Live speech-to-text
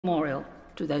memorial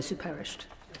to those who perished.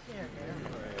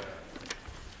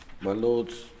 My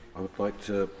Lords, I would like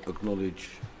to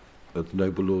acknowledge the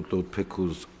noble Lord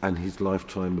Pickles and his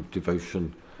lifetime of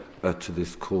devotion to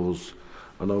this cause.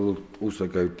 And I will also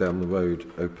go down the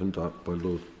road opened up by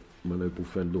my noble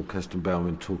friend Lord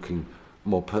Kestenbauer talking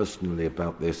more personally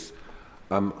about this.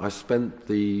 I spent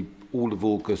all of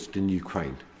August in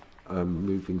Ukraine,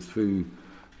 moving through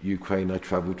Ukraine. I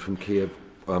travelled from Kiev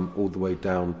all the way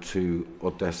down to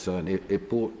Odessa, and it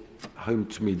brought home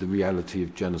to me the reality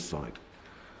of genocide.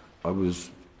 I was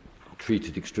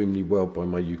treated extremely well by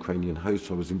my Ukrainian host.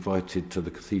 I was invited to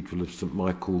the Cathedral of St.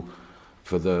 Michael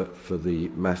for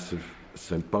the Mass of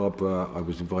St. Barbara. I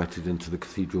was invited into the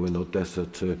cathedral in Odessa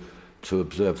to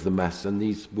observe the Mass, and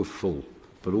these were full.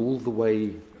 But all the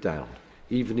way down,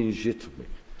 even in Zhytomyr,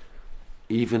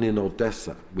 even in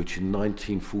Odessa, which in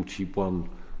 1941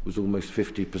 was almost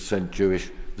 50% Jewish,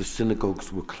 the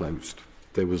synagogues were closed.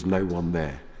 There was no one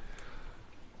there.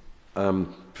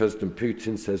 President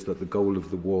Putin says that the goal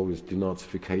of the war is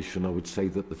denazification. I would say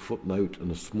that the footnote,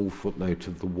 and a small footnote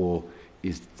of the war,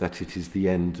 is that it is the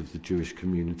end of the Jewish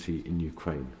community in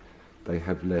Ukraine. They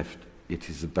have left, it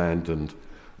is abandoned.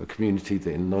 A community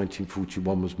that in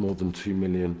 1941 was more than 2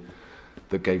 million,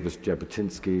 that gave us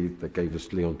Jabotinsky, that gave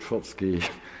us Leon Trotsky,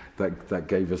 that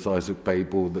gave us Isaac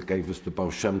Babel, that gave us the Baal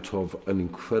Shem Tov, an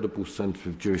incredible centre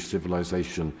of Jewish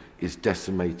civilization, is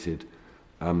decimated,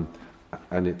 and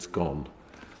it's gone.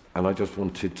 And I just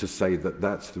wanted to say that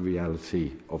that's the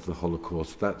reality of the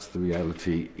Holocaust. That's the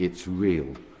reality. It's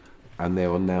real. And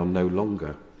there are now no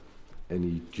longer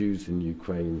any Jews in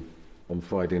Ukraine. On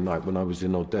Friday night, when I was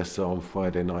in Odessa on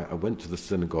Friday night, I went to the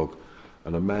synagogue,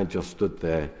 and a man just stood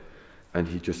there, and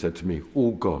he just said to me,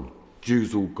 "All gone,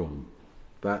 Jews all gone."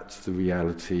 That's the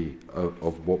reality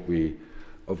of what we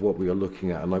are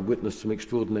looking at. And I witnessed some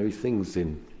extraordinary things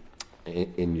in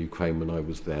Ukraine when I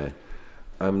was there.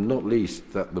 Not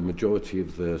least that the majority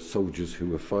of the soldiers who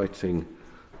were fighting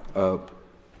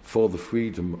for the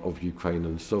freedom of Ukraine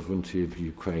and sovereignty of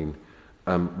Ukraine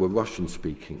were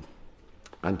Russian-speaking.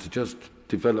 And to just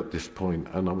develop this point,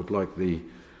 and I would like the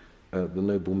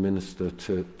noble minister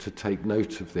to take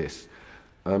note of this.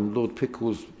 Lord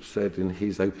Pickles said in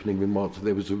his opening remarks that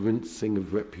there was a rinsing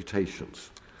of reputations.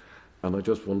 And I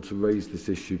just want to raise this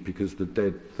issue because the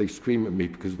dead, they scream at me,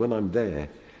 because when I'm there,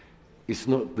 it's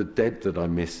not the dead that I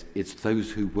miss, it's those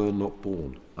who were not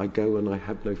born. I go and I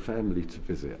have no family to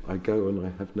visit. I go and I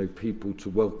have no people to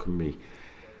welcome me.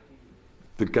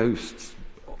 The ghosts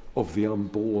of the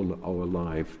unborn are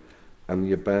alive, and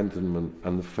the abandonment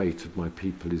and the fate of my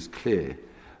people is clear.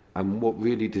 And what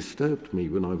really disturbed me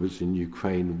when I was in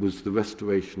Ukraine was the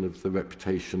restoration of the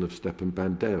reputation of Stepan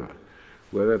Bandera.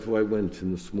 Wherever I went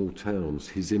in the small towns,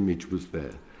 his image was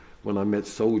there. When I met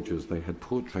soldiers, they had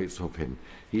portraits of him.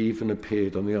 He even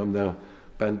appeared on the arm. Now,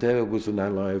 Bandera was an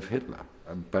ally of Hitler,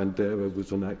 and Bandera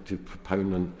was an active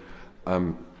proponent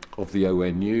of the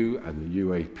ONU and the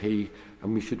UAP,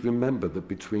 and we should remember that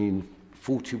between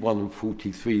 41 and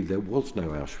 43 there was no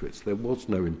Auschwitz, there was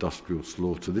no industrial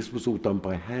slaughter. This was all done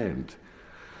by hand.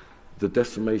 The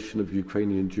decimation of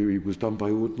Ukrainian Jewry was done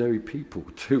by ordinary people,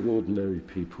 two ordinary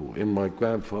people. In my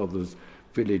grandfather's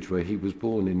village where he was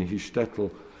born, in his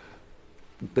shtetl,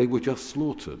 they were just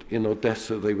slaughtered. In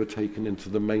Odessa they were taken into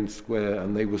the main square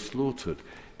and they were slaughtered.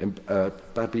 In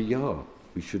Babi Yar,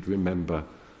 we should remember,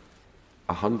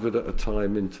 100 at a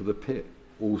time into the pit,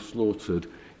 all slaughtered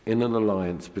in an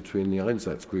alliance between the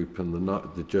Einsatz group and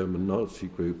the German Nazi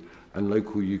group and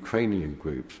local Ukrainian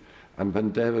groups. And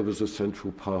Bandera was a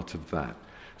central part of that.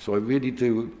 So I really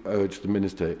do urge the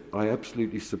Minister, I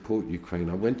absolutely support Ukraine.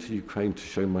 I went to Ukraine to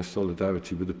show my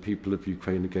solidarity with the people of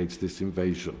Ukraine against this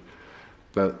invasion.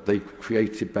 But they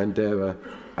created Bandera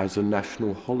as a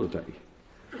national holiday,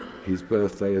 his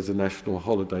birthday as a national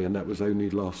holiday, and that was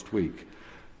only last week.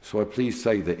 So I please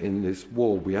say that in this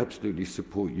war we absolutely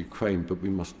support Ukraine, but we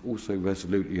must also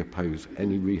resolutely oppose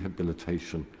any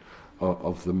rehabilitation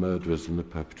of the murderers and the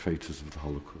perpetrators of the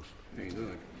Holocaust. Very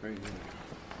good, very good.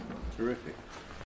 Terrific.